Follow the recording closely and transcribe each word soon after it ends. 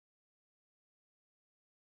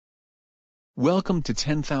Welcome to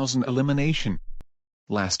 10,000 Elimination.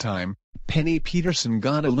 Last time, Penny Peterson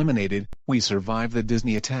got eliminated, we survived the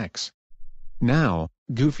Disney attacks. Now,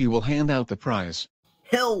 Goofy will hand out the prize.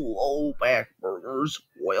 Hello, Backburners.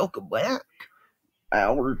 Welcome back.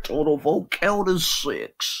 Our total vote count is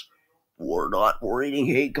 6. We're not reading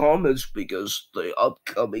hate comments because the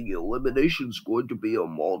upcoming elimination is going to be a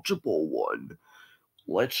multiple one.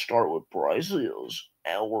 Let's start with prizes.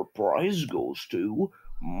 Our prize goes to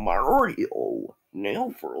Mario.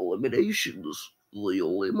 Now for eliminations. The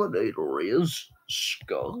eliminator is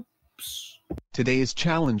Scumps. Today's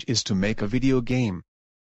challenge is to make a video game.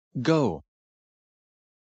 Go!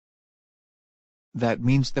 That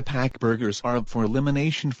means the Packburgers are up for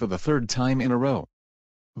elimination for the third time in a row.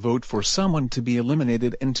 Vote for someone to be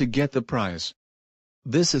eliminated and to get the prize.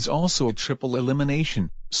 This is also a triple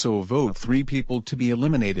elimination, so vote 3 people to be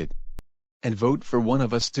eliminated. And vote for one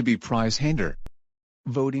of us to be prize hander.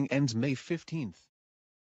 Voting ends May 15th.